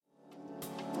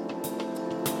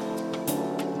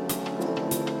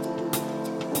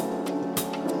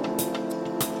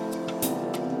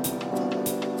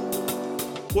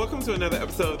Welcome to another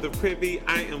episode of The Privy.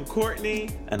 I am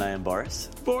Courtney. And I am Boris.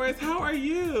 Boris, how are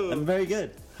you? I'm very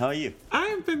good. How are you? I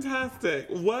am fantastic.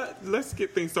 Let's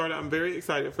get things started. I'm very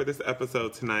excited for this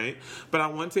episode tonight, but I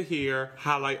want to hear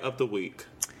highlight of the week.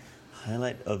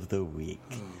 Highlight of the week.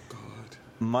 Oh, God.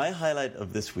 My highlight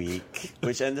of this week,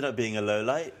 which ended up being a low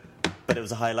light, but it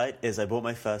was a highlight, is I bought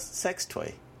my first sex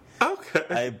toy. Okay.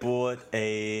 I bought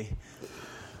a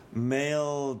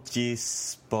male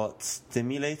G-spot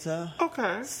stimulator.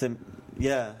 Okay.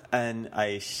 Yeah, and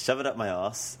I shove it up my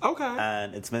ass. Okay.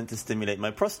 And it's meant to stimulate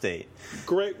my prostate.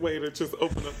 Great way to just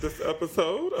open up this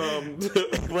episode.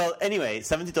 Well, anyway,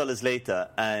 $70 later,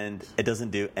 and it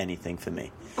doesn't do anything for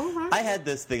me. All right. I had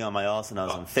this thing on my ass, and I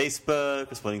was on Facebook,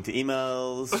 responding to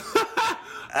emails.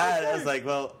 And I was like,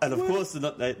 well, and of course they're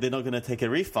not going to take a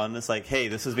refund. It's like, hey,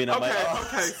 this has been on my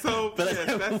ass. Okay, so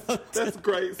that's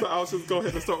great. So I'll just go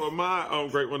ahead and start with my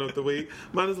great one of the week.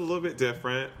 Mine is a little bit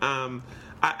different. I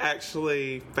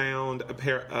actually found a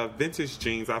pair of vintage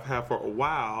jeans I've had for a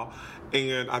while,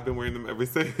 and I've been wearing them ever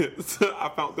since.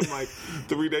 I found them like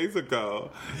 3 days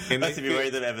ago. And I've been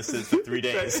wearing them ever since for 3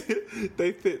 days.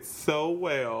 They fit so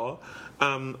well.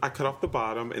 I cut off the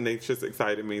bottom, and they just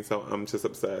excited me, so I'm just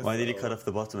obsessed. Why did you cut off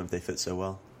the bottom if they fit so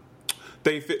well?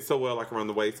 They fit so well, like around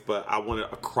the waist, but I wanted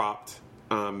a cropped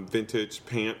vintage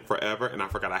pant forever, and I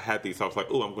forgot I had these, so I was like,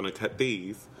 "Oh, I'm going to cut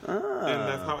these," and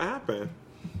that's how it happened.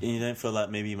 And you don't feel like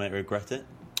maybe you might regret it?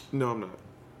 No, I'm not.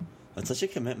 That's such a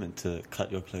commitment to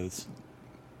cut your clothes.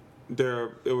 They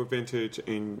were vintage,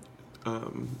 and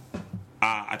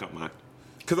I don't mind.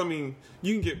 Because, I mean,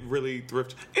 you can get really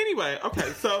thrift. Anyway,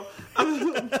 okay, so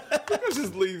we can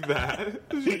just leave that.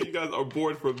 You guys are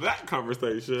bored for that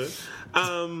conversation.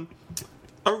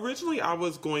 Originally, I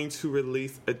was going to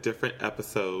release a different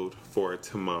episode for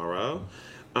tomorrow.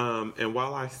 And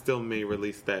while I still may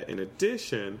release that in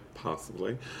addition,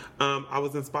 possibly, I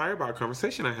was inspired by a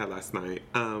conversation I had last night.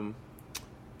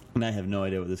 And I have no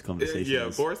idea what this conversation is. Yeah,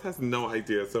 Boris has no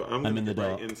idea, so I'm going to get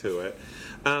right into it.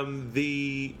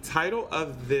 The title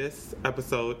of this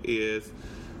episode is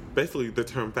basically the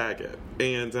term faggot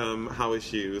and how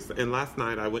it's used. And last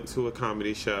night I went to a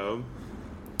comedy show.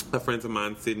 Friends of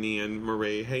mine, Sydney and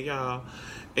Marie, hey y'all.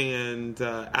 And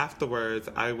afterwards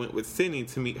I went with Sydney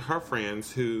to meet her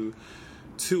friends who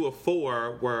 2 of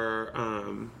 4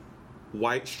 were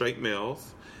white straight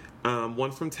males.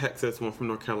 One from Texas, one from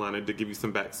North Carolina, to give you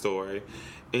some backstory.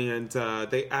 And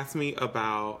they asked me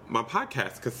about my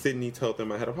podcast because Sydney told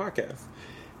them I had a podcast.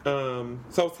 So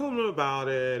I was telling them about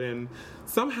it, and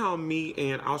somehow me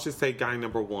and I'll just say guy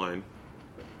number 1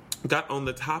 got on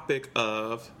the topic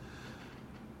of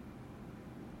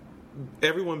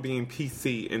everyone being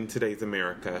PC in today's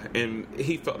America, and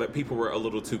he felt that people were a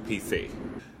little too PC.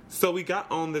 So we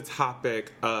got on the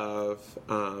topic of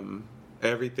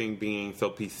everything being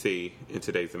so PC in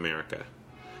today's America.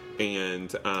 And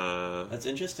that's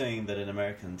interesting that an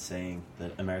American's saying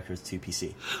that America is too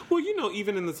PC. Well, you know,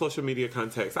 even in the social media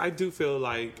context, I do feel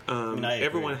like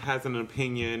everyone has an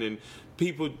opinion, and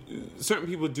certain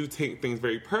people do take things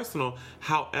very personal.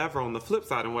 However, on the flip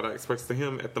side, and what I expressed to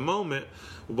him at the moment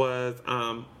was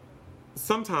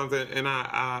sometimes, and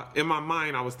I in my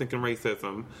mind, I was thinking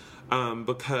racism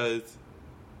because,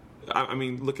 I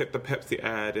mean, look at the Pepsi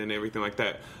ad and everything like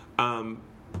that.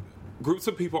 Groups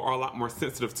of people are a lot more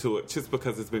sensitive to it just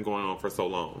because it's been going on for so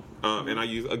long. And I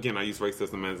use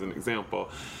racism as an example.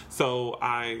 So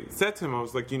I said to him, I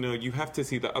was like, you have to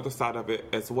see the other side of it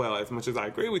as well. As much as I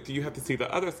agree with you, you have to see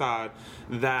the other side,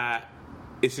 that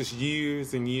it's just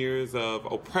years and years of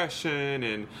oppression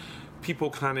and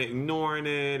people kind of ignoring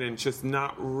it and just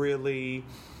not really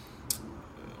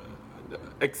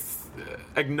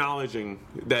acknowledging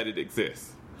that it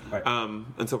exists. Right.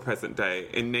 Until present day.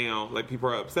 And now, like, people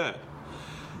are upset.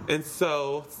 And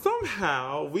so,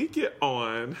 somehow, we get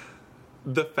on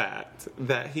the fact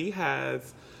that he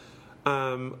has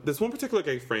this one particular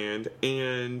gay friend,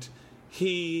 and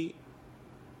he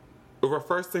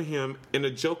refers to him in a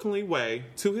jokingly way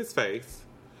to his face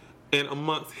and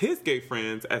amongst his gay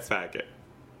friends as faggot.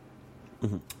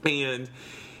 Mm-hmm. And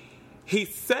he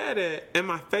said it, and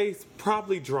my face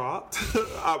probably dropped.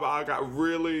 I got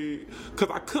really, because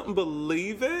I couldn't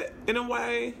believe it in a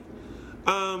way.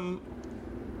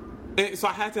 And so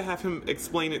I had to have him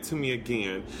explain it to me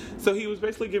again. So he was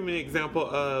basically giving me an example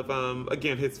of,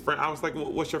 again, his friend. I was like,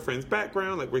 what's your friend's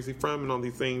background? Like, where's he from? And all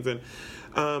these things. And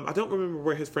I don't remember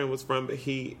where his friend was from, but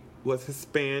he was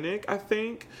Hispanic, I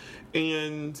think.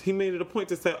 And he made it a point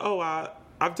to say,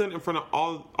 I've done it in front of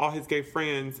all his gay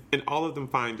friends, and all of them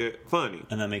find it funny.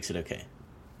 And that makes it okay.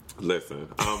 Listen,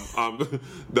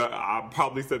 I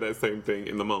probably said that same thing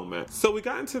in the moment. So we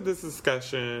got into this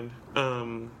discussion,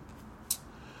 and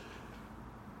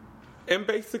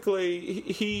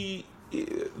basically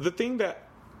the thing that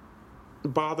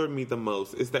bothered me the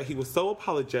most is that he was so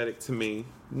apologetic to me,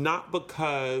 not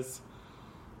because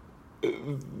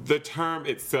the term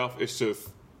itself is just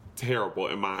terrible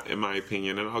in my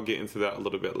opinion, and I'll get into that a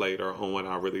little bit later on when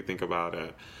I really think about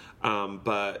it.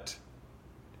 But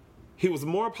he was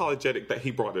more apologetic that he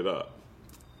brought it up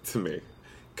to me,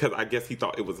 because I guess he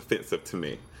thought it was offensive to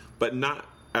me, but not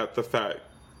at the fact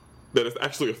that it's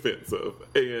actually offensive,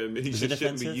 and he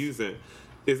shouldn't be using.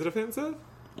 Is it offensive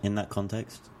in that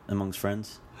context amongst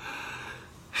friends?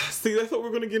 See, that's what we're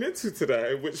going to get into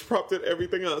today, which prompted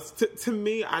everything else. To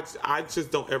me, I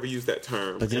just don't ever use that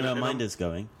term. But you know where my mind is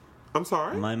going? I'm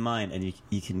sorry? My mind, and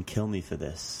you can kill me for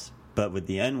this, but with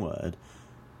the N-word...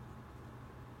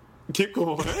 Keep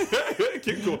going.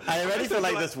 Keep going. I already feel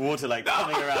like there's water coming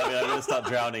around me. I'm going to start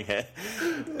drowning here.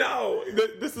 No,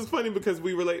 this is funny because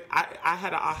we relate. I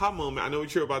had an aha moment. I know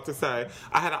what you're about to say.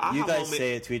 I had an aha moment. You guys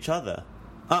say it to each other.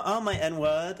 My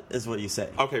N-word is what you say.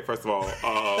 Okay, first of all,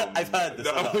 I've heard this.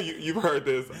 You've heard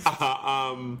this.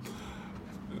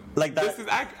 Like that. This is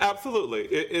absolutely.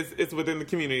 It's within the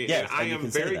community, yes, and I am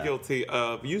very guilty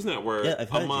of using that word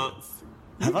amongst.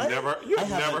 Have I? You've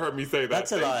never heard me say that.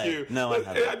 That's a lie. You. No, I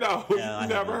haven't. No, yeah, you've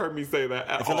never heard me say that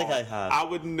at all. I feel like I have. I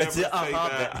would never say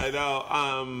that. I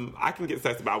know. I can get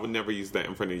sassy, but I would never use that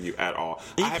in front of you at all.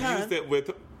 You I have used it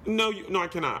with... No, I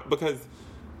cannot, because...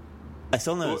 I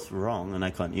still know it's wrong, and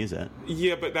I can't use it.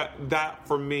 Yeah, but that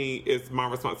for me is my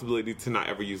responsibility to not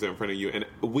ever use it in front of you. And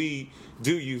we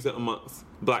do use it amongst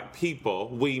black people.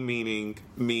 We meaning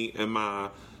me and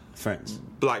my... friends.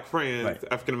 Black friends, right.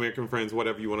 African-American friends,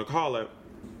 whatever you want to call it.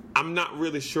 I'm not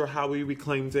really sure how we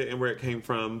reclaimed it and where it came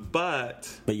from,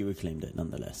 but you reclaimed it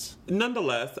nonetheless.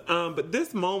 But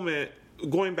this moment,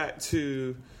 going back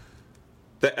to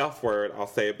the F word, I'll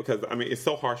say it because it's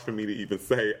so harsh for me to even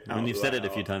say it. And you've said it a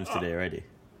few times today already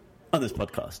on this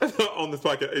podcast. On this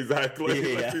podcast,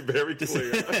 exactly. Let's be very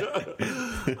clear.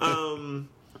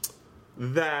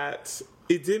 That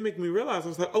it did make me realize, I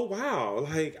was like, oh wow,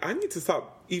 I need to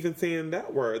stop even saying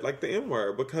that word, the N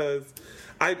word, because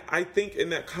I think in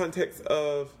that context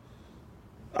of,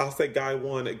 I'll say guy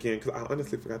one again because I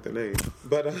honestly forgot their name,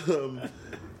 but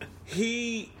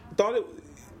he thought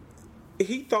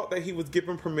that he was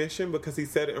given permission because he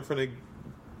said it in front of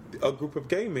a group of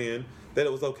gay men that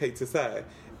it was okay to say,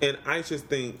 and I just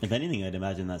think, if anything, I'd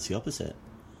imagine that's the opposite.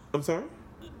 I'm sorry?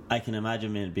 I can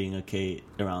imagine it being okay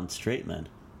around straight men.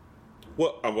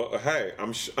 Well, hey,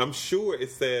 I'm sure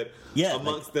it said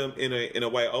amongst them in a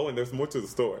way. Oh, and there's more to the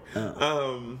story.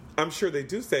 I'm sure they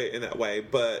do say it in that way,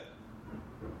 but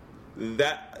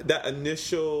that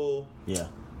initial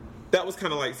that was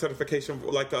kind of like certification,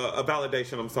 like a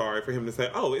validation. I'm sorry for him to say,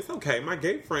 oh, it's okay. My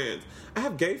gay friends, I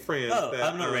have gay friends. Oh,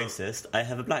 I'm not racist. I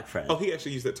have a black friend. Oh, he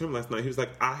actually used that term last night. He was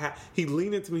like, he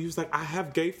leaned into me. He was like, I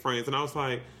have gay friends, and I was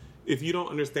like, if you don't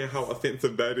understand how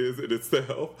offensive that is in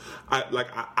itself, I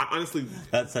honestly...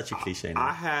 That's such a cliche.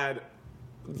 I had,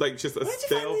 just a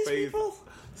stale face.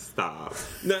 Stop.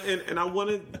 No, and I want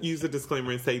to use a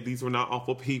disclaimer and say these were not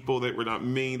awful people. They were not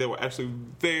mean. They were actually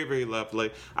very, very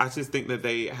lovely. I just think that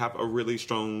they have a really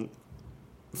strong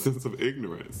sense of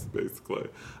ignorance, basically.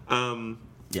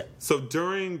 So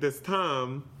during this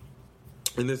time...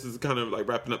 And this is kind of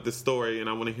wrapping up this story, and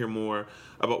I want to hear more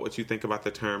about what you think about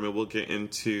the term, and we'll get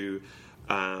into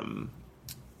some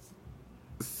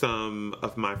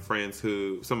of my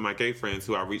gay friends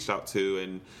who I reached out to,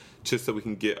 and just so we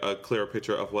can get a clearer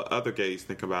picture of what other gays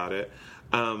think about it.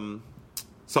 So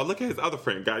I look at his other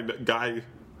friend, guy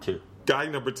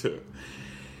number 2.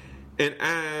 And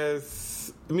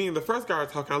as me and the first guy were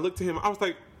talking, I looked at him, I was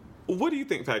like, what do you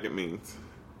think faggot means?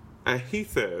 And he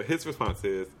said, his response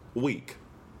is, weak.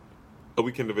 A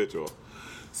weak individual.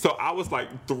 So I was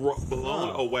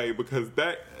blown away because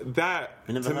that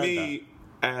to me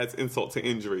adds insult to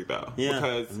injury, though. Yeah,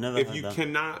 because if you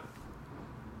cannot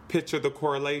picture the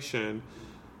correlation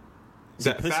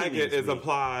that faggot is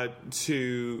applied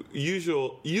to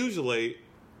usually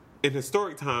in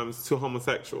historic times to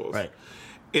homosexuals. Right.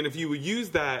 And if you would use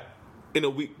that in a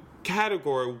weak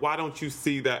category, why don't you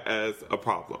see that as a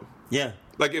problem? Yeah.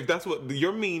 If that's what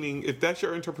your meaning, if that's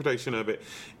your interpretation of it,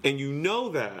 and you know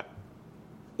that,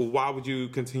 why would you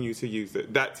continue to use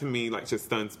it? That to me, just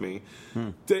stuns me.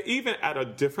 To even at a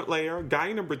different layer,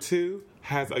 guy number 2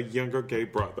 has a younger gay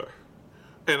brother.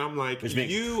 And I'm like,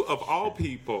 you of all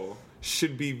people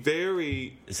should be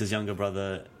very... Is his younger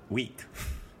brother weak?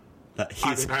 That's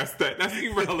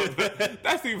irrelevant.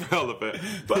 That's irrelevant.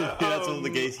 But that's all the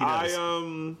gays he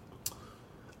knows.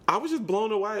 I was just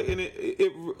blown away, and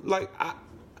it like I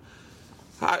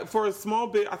for a small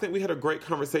bit, I think we had a great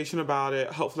conversation about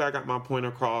it. Hopefully, I got my point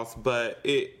across, but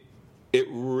it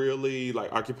really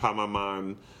like occupied my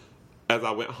mind as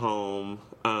I went home.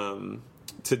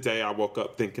 Today, I woke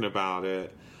up thinking about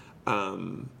it,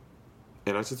 and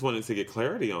I just wanted to get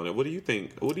clarity on it. What do you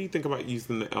think? What do you think about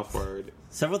using the F word?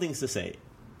 Several things to say.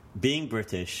 Being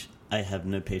British, I have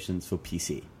no patience for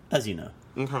PC, as you know.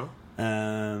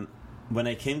 Okay. When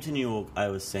I came to New York, I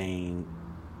was saying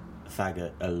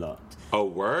faggot a lot. Oh,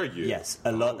 were you? Yes,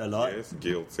 a lot. Yes,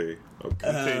 guilty.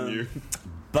 Continue.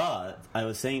 But I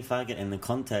was saying faggot in the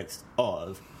context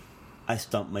of I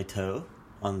stumped my toe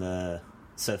on the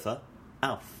sofa.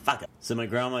 Ow, faggot. So my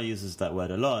grandma uses that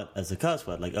word a lot as a curse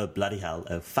word, like, oh, bloody hell,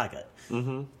 oh, faggot.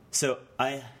 Mm-hmm. So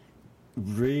I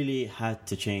really had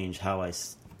to change how I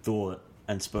thought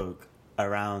and spoke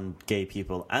around gay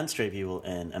people and straight people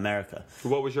in America.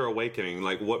 What was your awakening?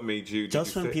 Like, what made you...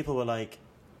 Just when people were like,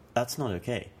 that's not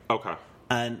okay. Okay.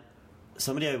 And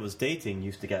somebody I was dating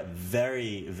used to get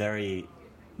very, very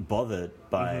bothered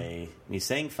by me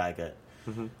saying faggot.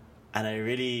 Mm-hmm. And I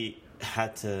really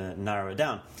had to narrow it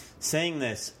down. Saying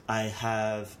this, I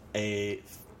have an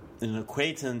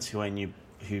acquaintance who I knew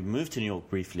who moved to New York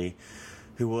briefly,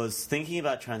 who was thinking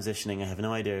about transitioning. I have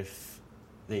no idea if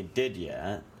they did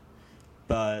yet.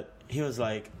 But he was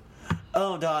like,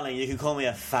 oh, darling, you can call me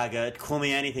a faggot, call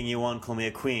me anything you want, call me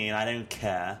a queen, I don't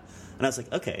care. And I was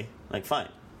like, okay, like, fine.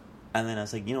 And then I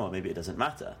was like, you know what, maybe it doesn't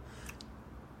matter.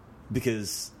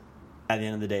 Because at the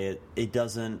end of the day, it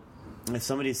doesn't... If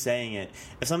somebody's saying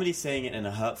it in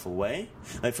a hurtful way,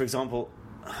 like, for example,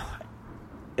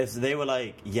 if they were,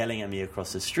 like, yelling at me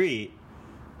across the street,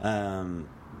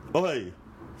 oi,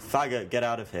 faggot, get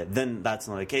out of here, then that's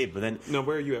not okay. But then... Now,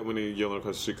 where are you at when you're yelling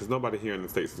across the street? Because nobody here in the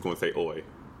States is going to say oi.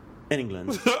 In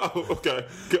England. Oh, okay.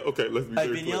 Okay, let's be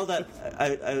I've been yelled at...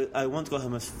 I once got a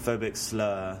homophobic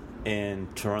slur in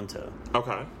Toronto.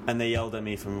 Okay. And they yelled at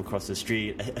me from across the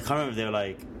street. I can't remember if they were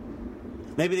like...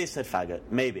 Maybe they said faggot.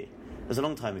 Maybe. It was a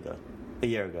long time ago. A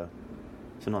year ago.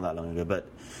 So not that long ago. But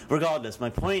regardless, my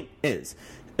point is...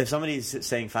 If somebody's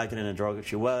saying faggot in a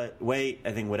derogatory way,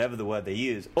 I think whatever the word they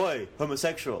use, oi,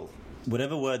 homosexual,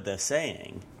 whatever word they're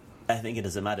saying, I think it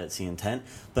doesn't matter, it's the intent.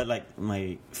 But like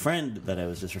my friend that I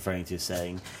was just referring to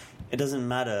saying, it doesn't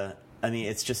matter. I mean,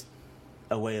 it's just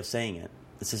a way of saying it.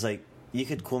 It's just like, you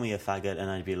could call me a faggot and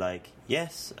I'd be like,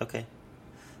 yes, okay.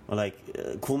 Or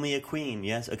like, call me a queen,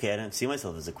 yes, okay, I don't see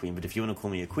myself as a queen, but if you want to call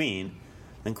me a queen,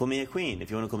 then call me a queen. If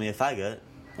you want to call me a faggot,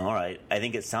 all right. I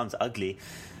think it sounds ugly.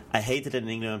 I hated it in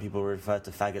England when people refer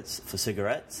to faggots for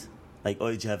cigarettes. Like,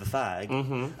 oh, do you have a fag?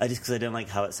 Mm-hmm. Because I don't like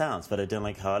how it sounds, but I don't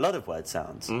like how a lot of words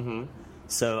sounds. Mm-hmm.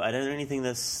 So I don't really think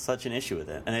there's such an issue with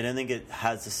it. And I don't think it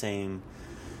has the same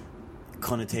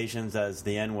connotations as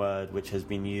the N-word, which has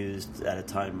been used at a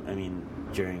time, I mean,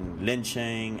 during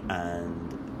lynching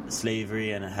and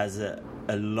slavery, and it has a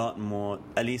lot more,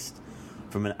 at least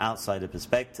from an outsider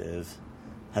perspective,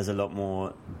 has a lot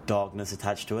more darkness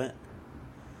attached to it.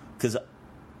 Because...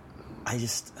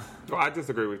 Well, I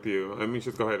disagree with you. Let me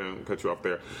just go ahead and cut you off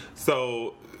there.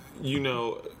 So, you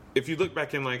know, if you look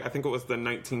back in, like, I think it was the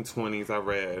 1920s I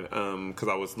read, because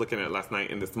I was looking at it last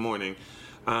night and this morning,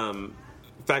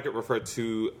 faggot referred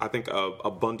to, I think,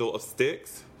 a bundle of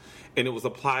sticks, and it was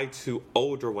applied to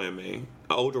older women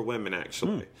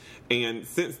actually. And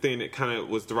since then, it kind of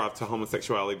was derived to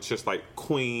homosexuality, just like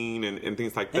queen and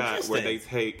things like that, where they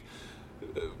take...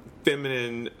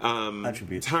 feminine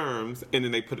terms, and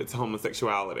then they put it to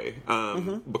homosexuality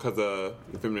because of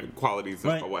feminine qualities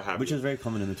or what have you. Which is very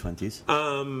common in the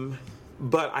 20s.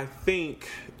 But I think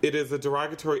it's a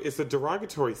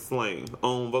derogatory slang.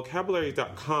 On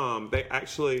vocabulary.com, they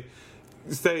actually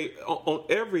say on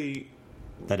every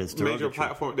that is major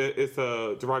platform that it's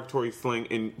a derogatory slang,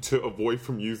 and to avoid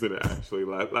from using it, actually.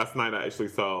 Last night I actually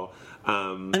saw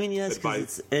I mean, yes,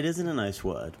 because it isn't a nice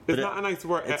word. It's not a nice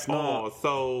word at all.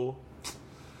 So,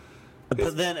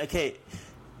 but then, okay,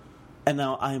 and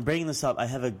now I'm bringing this up. I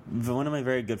have one of my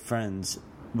very good friends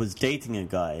was dating a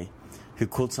guy who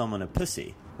called someone a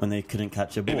pussy when they couldn't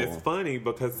catch a ball. And it's funny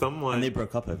because and they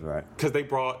broke up over it. Because they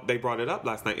brought it up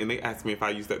last night, and they asked me if I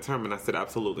used that term, and I said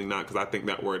absolutely not, because I think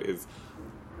that word is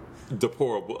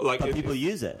deplorable. Like, but people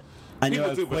use it. And you're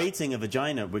equating a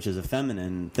vagina, which is a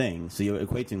feminine thing, so you're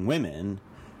equating women,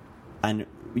 and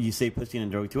you say pussy in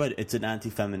a derogatory word, it's an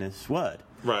anti-feminist word.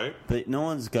 Right. But no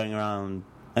one's going around...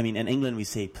 I mean, in England we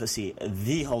say pussy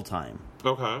the whole time.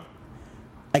 Okay.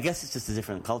 I guess it's just a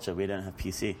different culture. We don't have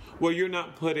PC. Well, you're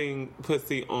not putting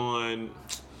pussy on...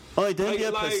 Oh, don't be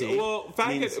a pussy. Well,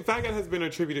 faggot has been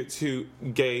attributed to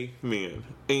gay men,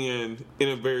 and in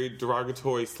a very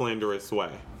derogatory, slanderous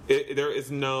way. There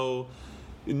is no...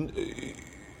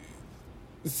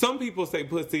 Some people say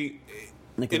pussy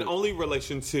in only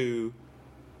relation to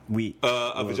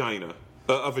a vagina.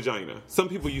 A vagina. Some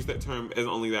people use that term as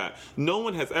only that. No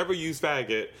one has ever used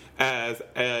faggot as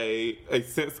a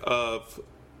sense of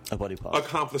a body part,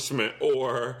 accomplishment,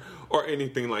 or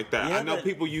anything like that. Yeah, I know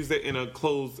people use it in a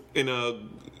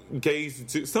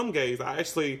gays. Some gays. I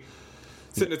actually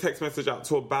sent a text message out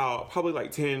to about probably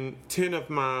like 10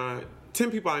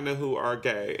 people I know who are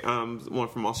gay. One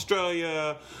from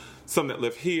Australia. Some that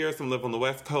live here, some live on the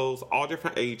West Coast, all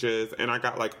different ages, and I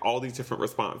got like all these different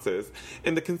responses.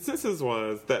 And the consensus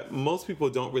was that most people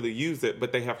don't really use it,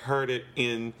 but they have heard it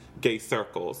in gay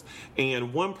circles.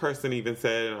 And one person even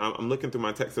said, and I'm looking through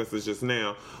my text messages just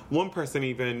now, one person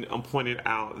even pointed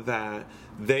out that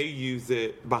they use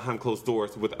it behind closed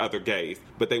doors with other gays,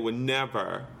 but they would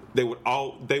never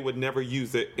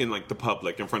use it in like the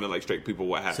public in front of like straight people,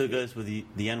 what have you. So it goes with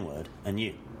the N-word and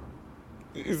you.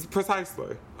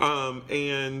 Precisely.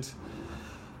 And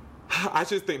I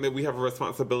just think that we have a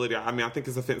responsibility. I mean, I think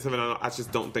it's offensive, and I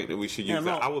just don't think that we should use it.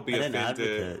 I would be offended. I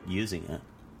didn't advocate using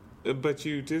it. But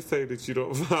you did say that you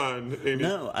don't find any...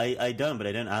 No, I don't, but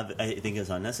I think it's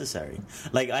unnecessary.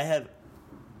 Like,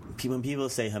 when people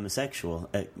say homosexual,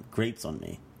 it grates on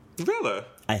me. Really?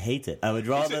 I hate it. I would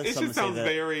rather it just sounds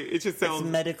it's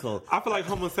medical. I feel like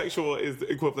homosexual is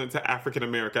equivalent to African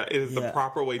American. It is the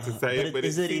proper way to say it. But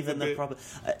is it even the proper...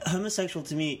 homosexual,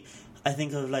 to me, I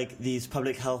think of like these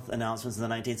public health announcements in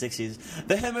the 1960s.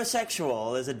 The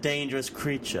homosexual is a dangerous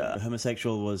creature. The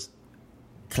homosexual was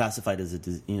classified as I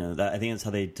think that's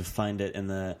how they defined it in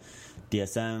the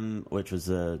DSM, which was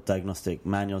a diagnostic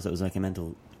manual. So it was like a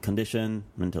mental condition,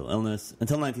 mental illness,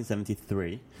 until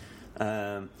 1973.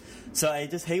 So I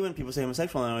just hate when people say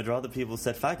homosexual, and I would rather people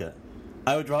said faggot.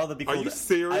 I would rather be called... Are you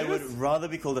serious? I would rather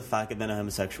be called a faggot than a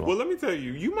homosexual. Well, let me tell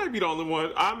you, you might be the only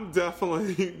one. I'm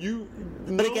definitely...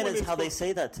 But again, it's how they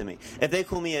say that to me. If they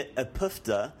call me a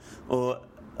pufter or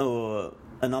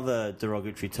another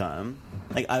derogatory term,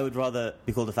 like I would rather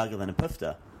be called a faggot than a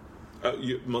pufter.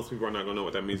 Most people are not going to know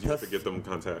what that means. You have to give them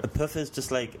context. A puff is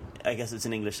just like, I guess it's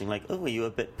an English thing, like, oh, you're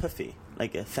a bit puffy,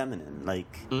 like a feminine,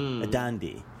 like a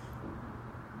dandy.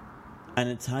 And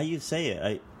it's how you say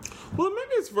it. Well,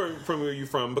 maybe it's from where you're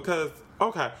from, because,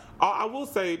 okay, I will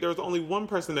say there's only one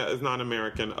person that is not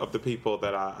American of the people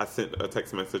that I sent a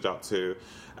text message out to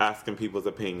asking people's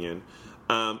opinion.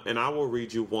 And I will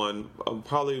read you one,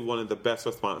 probably one of the best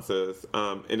responses.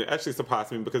 And it actually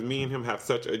surprised me because me and him have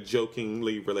such a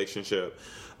jokingly relationship.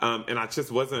 And I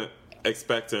just wasn't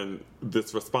expecting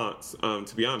this response,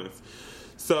 to be honest.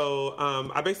 So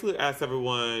I basically asked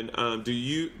everyone,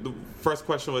 the first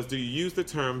question was, do you use the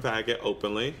term faggot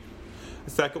openly? The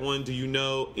second one, do you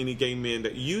know any gay men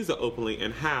that use it openly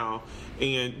and how?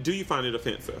 And do you find it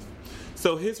offensive?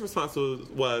 So his response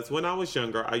was when I was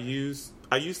younger, I used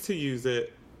to use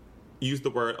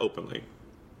the word openly.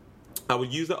 I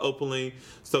would use it openly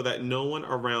so that no one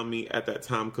around me at that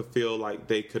time could feel like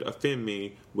they could offend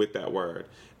me with that word.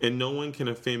 And no one can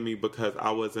offend me because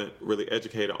I wasn't really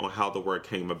educated on how the word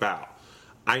came about.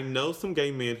 I know some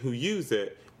gay men who use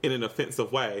it in an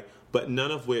offensive way, but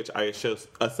none of which I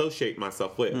associate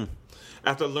myself with.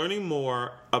 After learning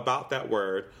more about that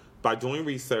word, by doing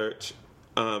research,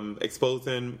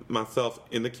 exposing myself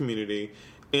in the community,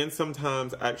 and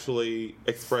sometimes actually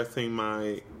expressing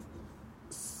myself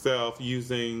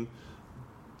using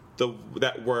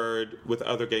that word with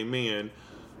other gay men,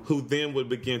 who then would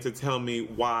begin to tell me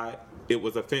why it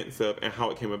was offensive and how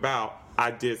it came about,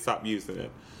 I did stop using it.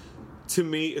 To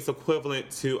me, it's equivalent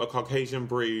to a Caucasian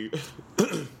breed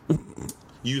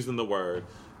using the word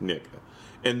nigga.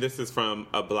 And this is from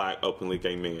a black, openly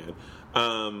gay man.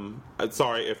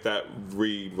 Sorry if that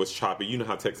read was choppy. You know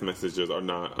how text messages are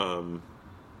not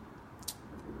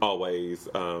always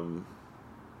that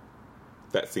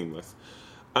seamless.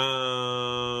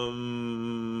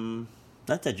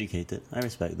 That's educated. I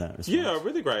respect that response. Yeah,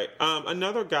 really great.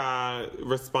 Another guy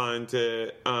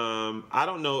responded, I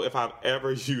don't know if I've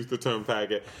ever used the term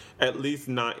faggot, at least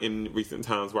not in recent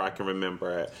times where I can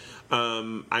remember it.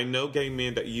 I know gay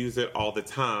men that use it all the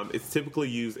time. It's typically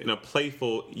used in a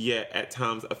playful, yet at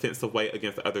times offensive way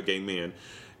against other gay men.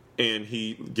 And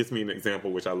he gives me an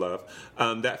example, which I love.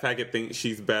 That faggot thinks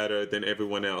she's better than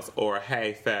everyone else. Or,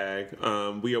 hey,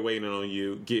 fag, we are waiting on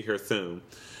you. Get here soon.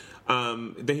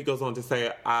 Then he goes on to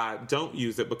say, I don't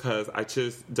use it because I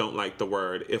just don't like the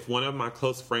word. If one of my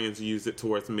close friends used it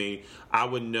towards me, I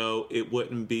would know it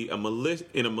wouldn't be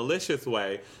in a malicious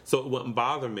way, so it wouldn't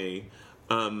bother me.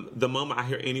 the moment I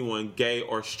hear anyone, gay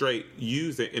or straight,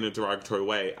 use it in a derogatory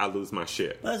way, I lose my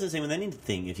shit. Well, that's the same with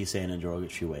anything if you say it in a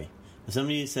derogatory way. If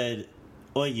somebody said,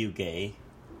 "Oh, you gay,"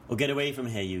 or "Get away from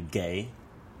here, you gay,"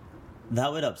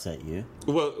 that would upset you.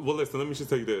 Well, listen, let me just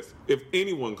tell you this. If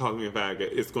anyone calls me a faggot,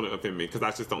 it's going to offend me because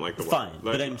I just don't like the word. Fine,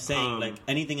 but I'm saying,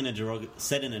 anything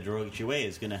said in a derogatory way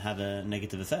is going to have a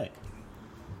negative effect.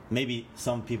 Maybe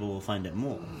some people will find it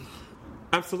more.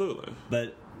 Absolutely.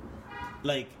 But,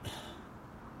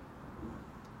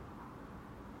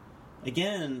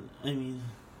 again, I mean...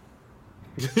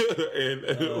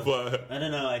 what? I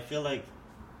don't know, I feel like...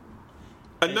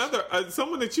 Another,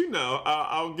 someone that you know,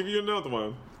 I'll give you another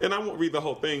one. And I won't read the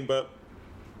whole thing, but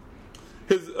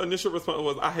his initial response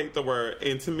was, I hate the word.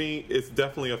 And to me, it's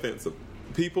definitely offensive.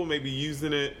 People may be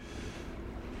using it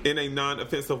in a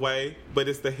non-offensive way, but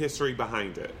it's the history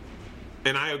behind it.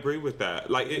 And I agree with that.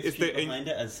 It's the behind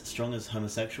it as strong as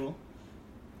homosexual?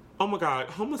 Oh my God,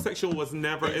 homosexual was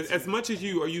never, as much as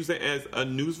you are using it as a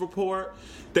news report,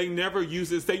 they never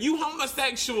use it, say, you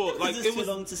homosexual. It was too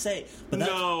long to say. But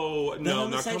no,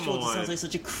 come on. Sounds like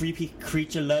such a creepy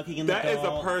creature lurking in the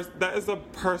dark. That is a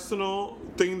personal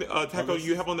thing, Taco,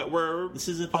 you have on that word. This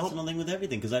is a personal thing with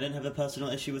everything, because I didn't have a personal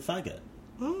issue with faggot.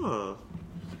 Oh.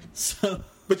 So...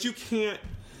 But you can't...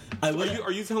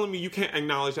 Are you telling me you can't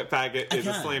acknowledge that faggot is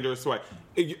a slanderous way?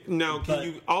 Now, can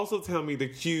you also tell me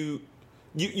that you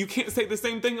can't say the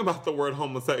same thing about the word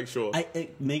homosexual?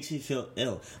 It makes me feel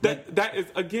ill. That is,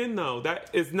 again, though, that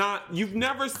is not... You've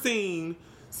never seen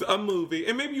a movie,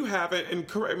 and maybe you haven't, and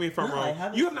correct me if I'm wrong.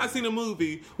 You have not seen a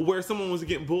movie where someone was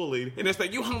getting bullied, and it's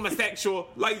like, you homosexual.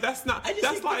 That's not... I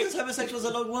just think because homosexual is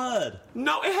a long word.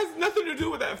 No, it has nothing to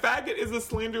do with that. Faggot is a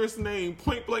slanderous name,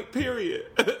 point blank, period.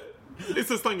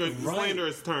 It's a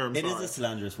slanderous term. It is a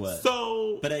slanderous word.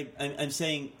 So... But I'm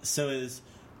saying, so is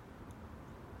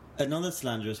another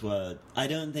slanderous word. I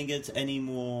don't think it's any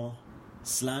more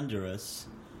slanderous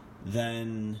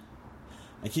than...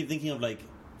 I keep thinking of,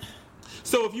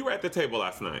 So if you were at the table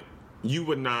last night, you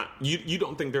would not... You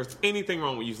don't think there's anything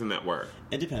wrong with using that word?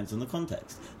 It depends on the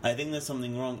context. I think there's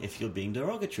something wrong if you're being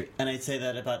derogatory. And I'd say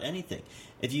that about anything.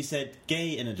 If you said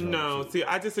gay in a derogatory... No, see,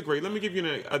 I disagree. Let me give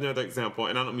you another example,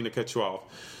 and I don't mean to cut you off.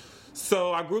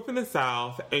 So I grew up in the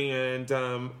South, and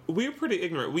we were pretty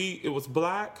ignorant. It was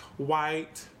black,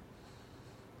 white,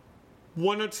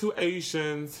 one or two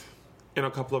Asians, and a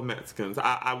couple of Mexicans.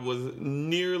 I was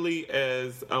nearly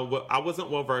as... I wasn't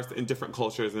well-versed in different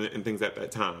cultures and things at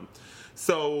that time.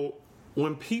 So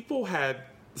when people had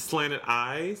slanted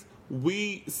eyes,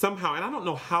 we somehow... And I don't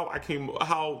know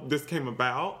how this came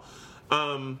about.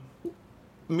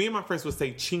 Me and my friends would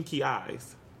say chinky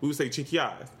eyes. We would say chinky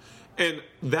eyes. And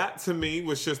that, to me,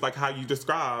 was just like how you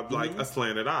described, a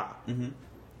slanted eye.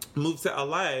 Mm-hmm. Moved to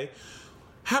LA,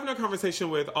 having a conversation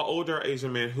with an older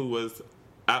Asian man who was...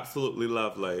 absolutely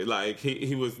lovely.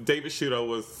 He was... David Shudo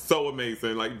was so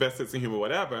amazing. Best sense of humor,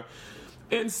 whatever.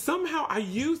 And somehow I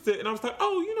used it, and I was like,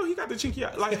 oh, he got the chinky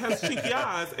eye. Has chinky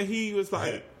eyes. And he was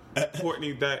like,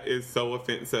 Courtney, that is so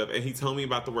offensive. And he told me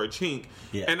about the word chink.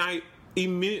 Yeah. And I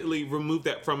immediately removed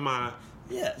that from my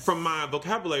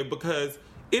vocabulary because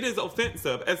it is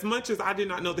offensive. As much as I did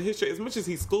not know the history, as much as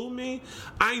he schooled me,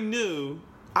 I knew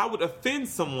I would offend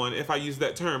someone if I used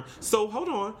that term. So, hold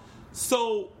on.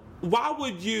 So... why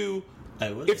would you...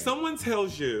 if someone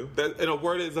tells you that a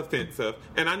word is offensive,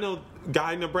 and I know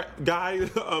guy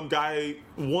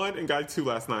 1 and guy 2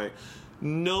 last night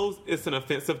knows it's an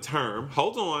offensive term.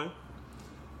 Hold on.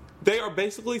 They are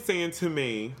basically saying to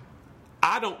me,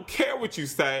 I don't care what you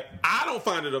say. I don't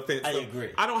find it offensive. I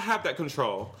agree. I don't have that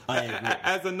control. I agree.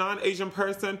 As a non-Asian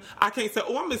person, I can't say,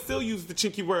 I'm going to still use the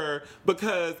chinky word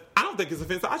because I don't think it's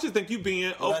offensive. I just think you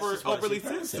being overly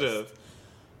sensitive.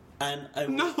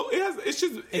 No, it's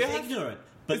ignorant.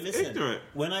 But listen, ignorant.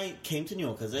 When I came to New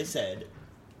York, as I said,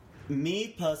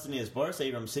 me personally, as Boris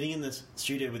Abram, sitting in this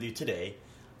studio with you today,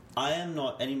 I am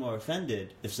not any more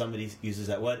offended if somebody uses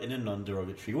that word in a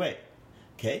non-derogatory way.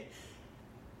 Okay?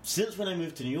 Since when I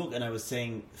moved to New York and I was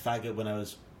saying faggot when I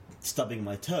was stubbing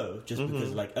my toe, just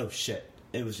because oh shit,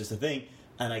 it was just a thing,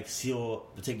 and I saw,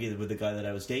 particularly with the guy that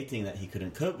I was dating, that he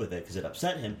couldn't cope with it because it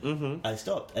upset him, I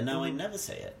stopped. And now I never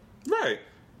say it. Right.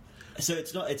 So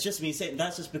it's just me saying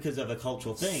that's just because of a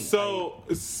cultural thing. So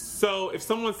if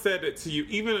someone said it to you,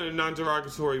 even in a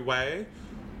non-derogatory way,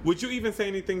 would you even say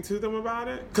anything to them about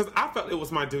it? Because I felt it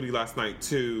was my duty last night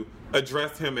to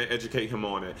address him and educate him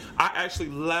on it. I actually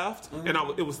left, and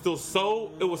it was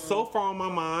so far on my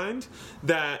mind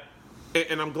that,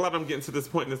 and I'm glad I'm getting to this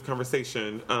point in this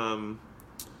conversation.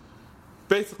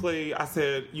 Basically, I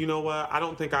said, you know what? I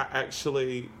don't think I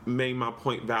actually made my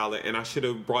point valid, and I should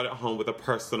have brought it home with a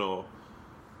personal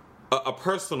a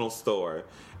personal story.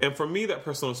 And for me, that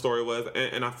personal story was,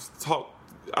 and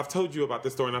I've told you about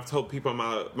this story, and I've told people in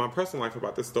my personal life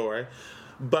about this story.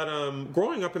 But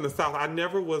growing up in the South, I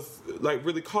never was like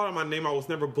really called out my name. I was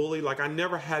never bullied. Like I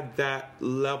never had that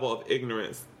level of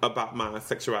ignorance about my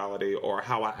sexuality or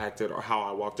how I acted or how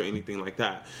I walked or anything like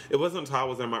that. It wasn't until I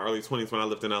was in my early 20s when I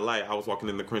lived in LA. I was walking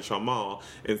in the Crenshaw Mall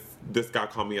and this guy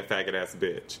called me a faggot ass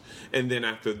bitch. And then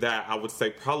after that, I would say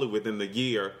probably within the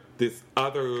year, this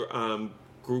other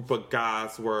group of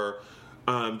guys were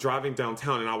driving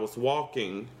downtown, and I was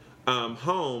walking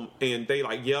home, and they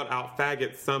like yelled out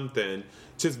faggot something,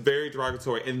 just very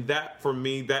derogatory. And that, for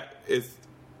me, that is,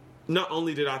 not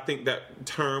only did I think that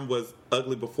term was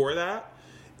ugly before that,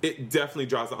 it definitely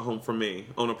drives it home for me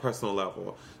on a personal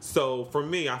level. So for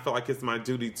me, I feel like it's my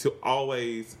duty to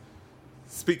always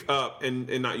speak up and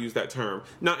not use that term.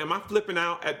 Now, am I flipping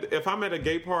out if I'm at a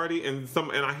gay party and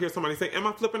I hear somebody say, am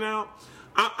I flipping out?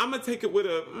 I'm going to take it with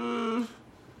a,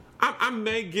 I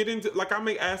may get into, like, I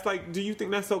may ask, like, do you think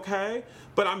that's okay?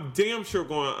 But I'm damn sure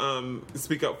going to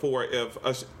speak up for it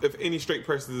if any straight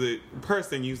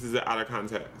person uses it out of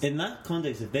context. In that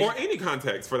context, if they... Or any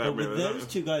context, for that matter. With those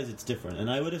two guys, it's different.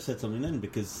 And I would have said something then,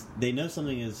 because they know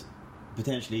something is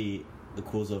potentially the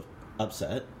cause of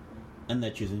upset, and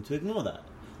they're choosing to ignore that,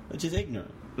 which is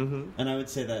ignorant. Mm-hmm. And I would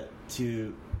say that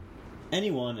to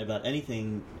anyone about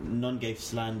anything, non-gay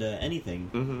slander, anything,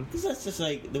 because that's just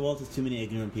like, the world has too many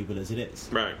ignorant people as it is.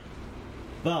 Right.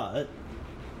 But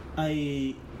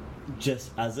I,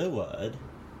 just as a word,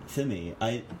 for me,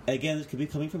 again, this could be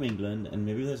coming from England, and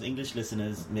maybe there's English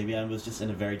listeners, maybe I was just in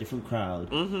a very different crowd,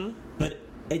 but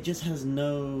it just has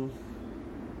no,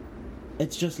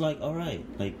 it's just like, alright,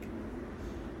 like,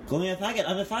 call me a faggot,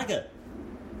 I'm a faggot.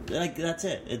 Like, that's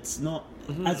it. It's not,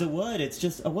 as a word, it's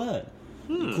just a word.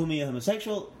 Call me a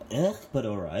homosexual, but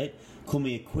alright. Call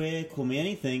me a queer, call me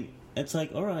anything. It's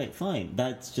like, alright, fine.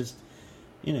 That's just,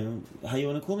 how you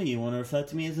want to call me. You want to refer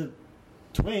to me as a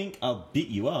twink, I'll beat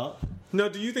you up. No,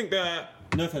 do you think that...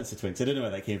 No offense to twinks, I don't know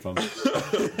where that came from.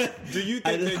 Do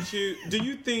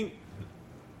you think...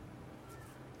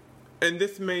 And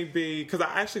this may be... Because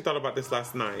I actually thought about this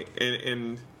last night,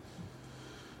 and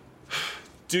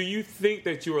do you think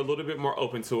that you are a little bit more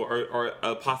open to it, or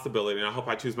a possibility, and I hope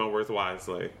I choose my words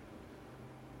wisely,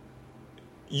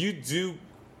 you do...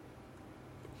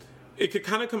 It could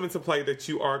kind of come into play that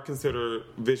you are considered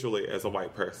visually as a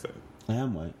white person. I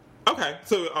am white. Okay,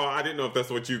 so I didn't know if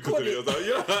that's what you consider.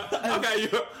 Okay.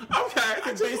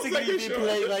 Basically, you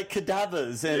play like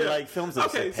cadavers in like films.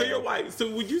 Okay, so you're white. So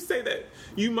would you say that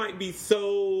you might be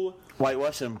so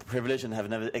whitewashed and privileged and have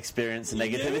never experienced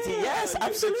negativity? Yeah, yes,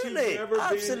 absolutely,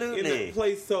 absolutely. Been in that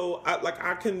place, so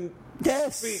I can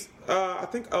speak. I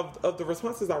think of the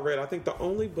responses I read, I think the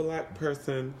only black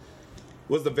person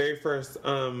was the very first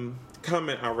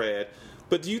comment I read.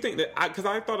 But do you think that, because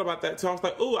I thought about that too, I was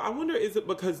like, oh, I wonder, is it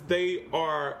because they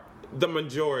are the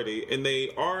majority and they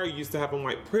are used to having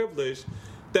white privilege,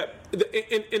 that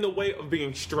in the way of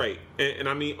being straight, and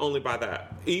I mean only by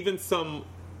that, even some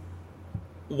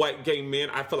white gay men,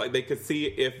 I feel like they could see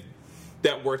it if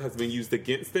that word has been used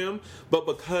against them, but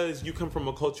because you come from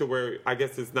a culture where I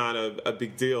guess it's not a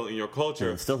big deal in your culture.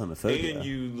 There's still homophobia.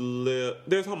 And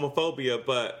there's homophobia,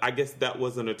 but I guess that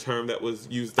wasn't a term that was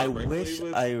used directly. I wish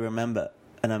I remember,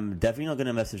 and I'm definitely not going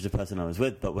to message the person I was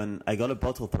with, but when I got a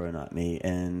bottle thrown at me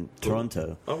in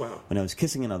Toronto, when I was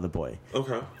kissing another boy.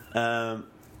 Okay.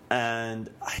 And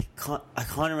I can't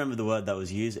remember the word that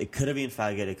was used. It could have been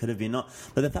faggot, it could have been not.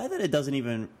 But the fact that it doesn't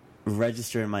even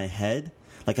register in my head.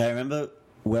 Like, I remember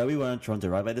where we were in Toronto,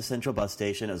 right by the central bus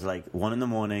station. It was like 1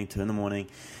 a.m, 2 a.m,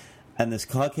 and this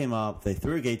car came up. They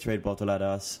threw a Gatorade bottle at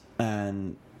us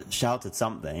and shouted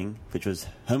something, which was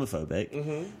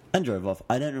homophobic, and drove off.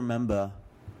 I don't remember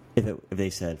if they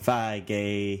said fag,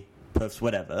 gay, puffs,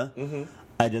 whatever.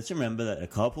 I just remember that a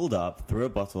car pulled up, threw a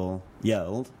bottle,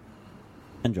 yelled,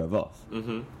 and drove off.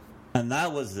 And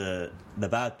that was the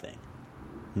bad thing,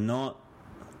 not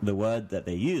the word that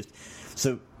they used.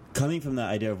 So, coming from that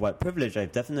idea of white privilege,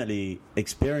 I've definitely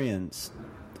experienced,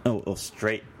 or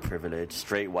straight privilege,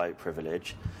 straight white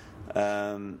privilege.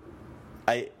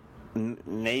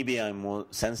 Maybe I'm more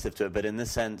sensitive to it, but in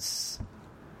this sense,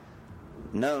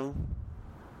 no,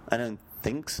 I don't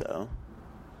think so.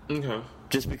 Okay.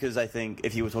 Just because I think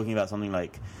if you were talking about something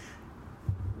like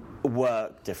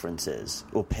work differences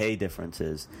or pay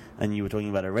differences, and you were talking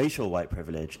about a racial white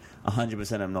privilege,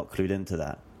 100% I'm not clued into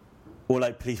that. Or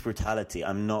like police brutality,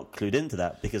 I'm not clued into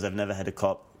that because I've never had a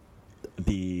cop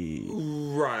be...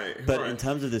 Right. But in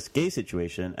terms of this gay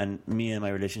situation and me and my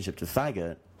relationship to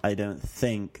Faggot, I don't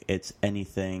think it's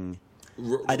anything...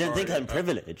 I don't think I'm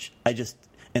privileged.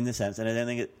 in the sense, and I don't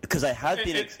think it, because I have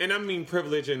been... And I mean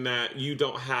privilege in that you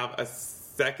don't have a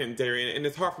secondary, and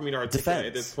it's hard for me to articulate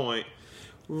at this point.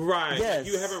 Right. Yes.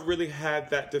 You haven't really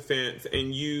had that defense,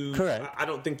 and you... Correct. I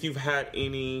don't think you've had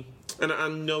any... And I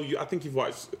know you... I think you've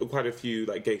watched quite a few,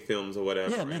 like, gay films or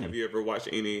whatever. Yeah, many. Have you ever watched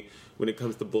any when it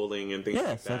comes to bullying and things like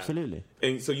that? Yes, absolutely.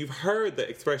 And so you've heard the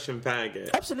expression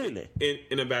faggot. Absolutely.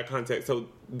 In a bad context. So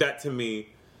that, to me...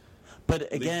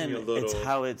 But again, it's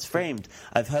how it's framed.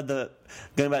 I've heard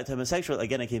going back to homosexual,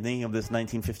 again, I keep thinking of this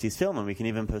 1950s film, and we can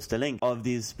even post a link, of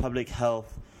these public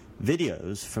health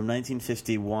videos from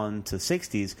 1951 to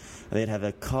 60s. They'd have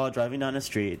a car driving down a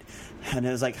street, and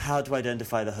it was like, how to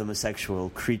identify the homosexual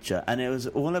creature. And it was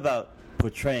all about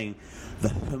portraying the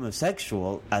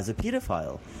homosexual as a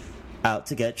pedophile, out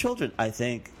to get children. I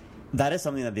think that is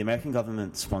something that the American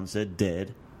government sponsored,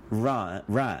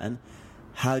 ran.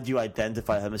 How do you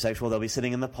identify a homosexual? They'll be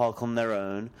sitting in the park on their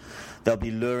own. They'll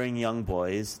be luring young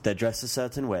boys. They're dressed a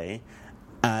certain way.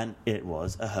 And it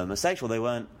was a homosexual. They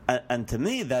weren't... And to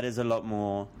me, that is a lot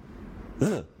more...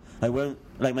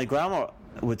 Like my grandma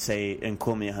would say and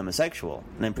call me a homosexual.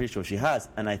 And I'm pretty sure she has.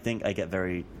 And I think I get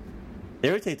very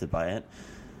irritated by it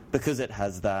because it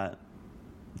has that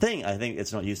thing. I think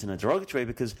it's not used in a derogatory way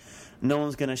because no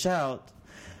one's going to shout...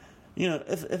 You know,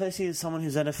 if I see someone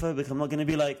who's xenophobic, I'm not going to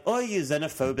be like, "Oi, you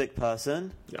xenophobic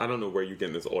person." I don't know where you're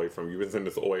getting this "oi" from. You've been saying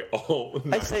this "oi" all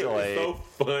night. I say "oi." It's so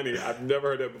funny. I've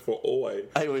never heard that before. "Oi."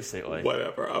 I always say "oi."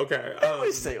 Whatever. Okay. I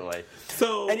always say "oi."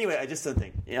 So anyway, I just don't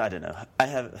think. I don't know.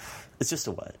 It's just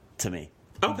a word to me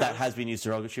that has been used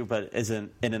derogatory, but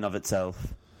isn't in and of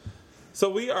itself. So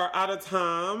we are out of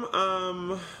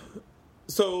time.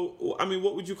 So, I mean,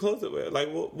 what would you close it with? Like,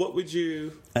 what would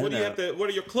you... What are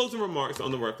your closing remarks on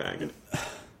the word faggot?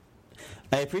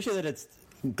 I appreciate that it's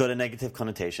got a negative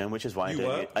connotation, which is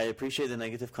why I appreciate the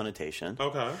negative connotation.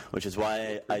 Okay. Which is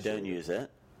why I don't use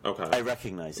it. Okay. I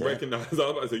recognize it. I was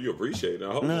about to say you appreciate it.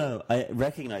 No, I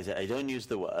recognize it. I don't use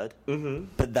the word. Mm-hmm.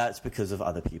 But that's because of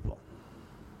other people.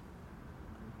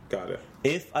 Got it.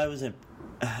 If I was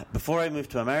before I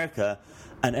moved to America,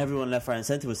 and everyone left, right, and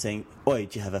center was saying, "Oi,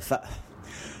 do you have a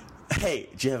Hey,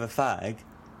 do you have a fag?"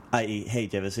 i.e., hey,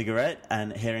 do you have a cigarette?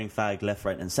 And hearing fag left,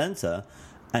 right, and center,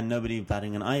 and nobody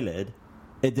batting an eyelid,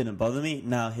 it didn't bother me.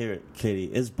 Now here it clearly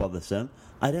is bothersome.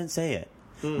 I don't say it.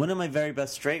 One of my very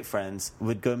best straight friends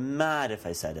would go mad if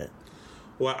I said it.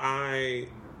 Well, I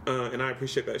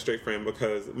appreciate that, straight friend,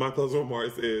 because my closing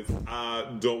remarks is I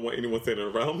don't want anyone saying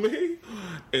it around me,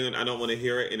 and I don't want to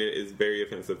hear it, and it is very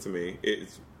offensive to me.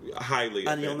 It's highly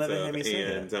offensive. And you'll never hear me say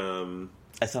it.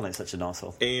 I sound like such an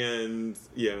arsehole. And,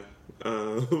 yeah.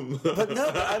 But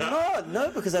I'm not. No,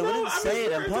 because I wouldn't say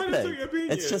it in public.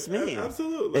 It's just me.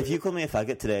 Absolutely. If you call me a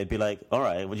faggot today, I'd be like, all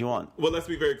right, what do you want? Well, let's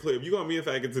be very clear. If you call me a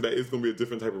faggot today, it's going to be a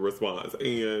different type of response. But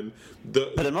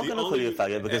I'm not going to call you a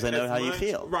faggot because I know how you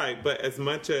feel. Right, but as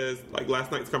much as, like,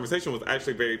 last night's conversation was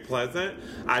actually very pleasant,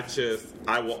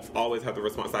 I will always have the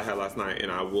response I had last night,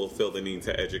 and I will feel the need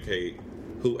to educate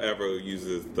whoever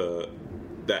uses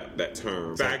that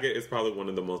term. Faggot is probably one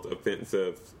of the most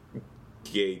offensive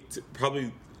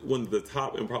probably one of the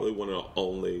top and probably one of the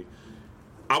only.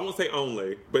 I won't say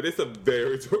only, but that's a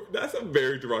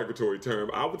very derogatory term.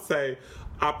 I would say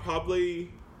I probably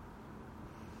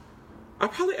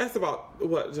asked about,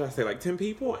 what did I say, like 10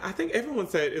 people? I think everyone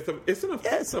said it's an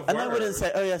offensive word. And I wouldn't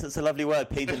say, oh yes, it's a lovely word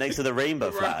painted next to the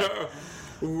rainbow flag.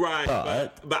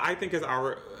 Right. But I think it's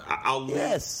I'll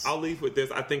leave with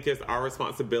this. I think it's our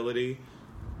responsibility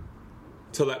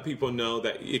to let people know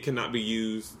that it cannot be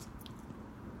used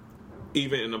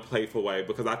even in a playful way,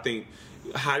 because I think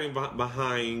hiding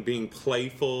behind being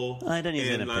playful... I don't use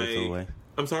it in a playful way.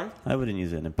 I'm sorry? I wouldn't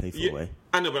use it in a playful way.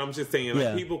 I know, but I'm just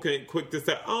saying, people can quick to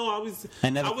say, "Oh, I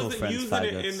wasn't using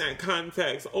it in that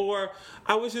context," or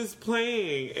 "I was just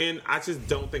playing," and I just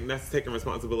don't think that's taking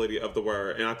responsibility of the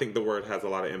word, and I think the word has a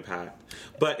lot of impact.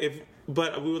 But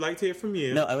we would like to hear from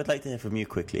you. No, I would like to hear from you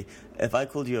quickly. If I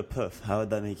called you a puff, how would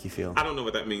that make you feel? I don't know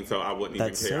what that means, so I wouldn't even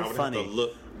care. So I would funny. have to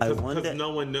look. Because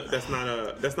no one knows. That's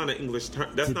not an English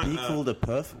term. To be called a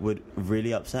puff would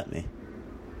really upset me.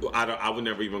 I would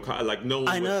never even call like no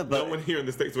one. No one here in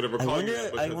the States would ever call you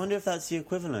that. I wonder if that's the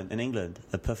equivalent in England,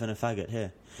 a puff and a faggot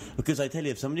here. Because I tell you,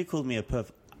 if somebody called me a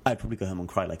puff, I'd probably go home and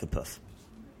cry like a puff.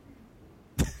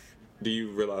 Do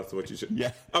you realize what you should?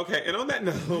 Yeah. Okay, and on that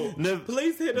note,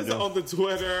 please hit us on the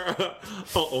Twitter.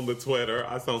 On the Twitter.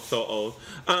 I sound so old.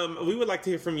 We would like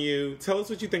to hear from you. Tell us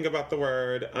what you think about the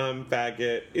word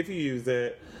faggot, if you use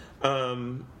it.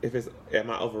 Am I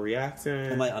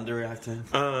overreacting? Am I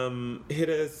underreacting? Hit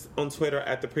us on Twitter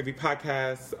at the Privy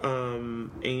Podcast,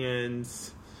 and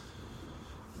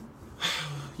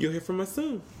you'll hear from us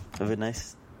soon. Have a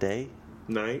nice day,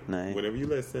 night, whenever you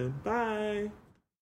listen. Bye.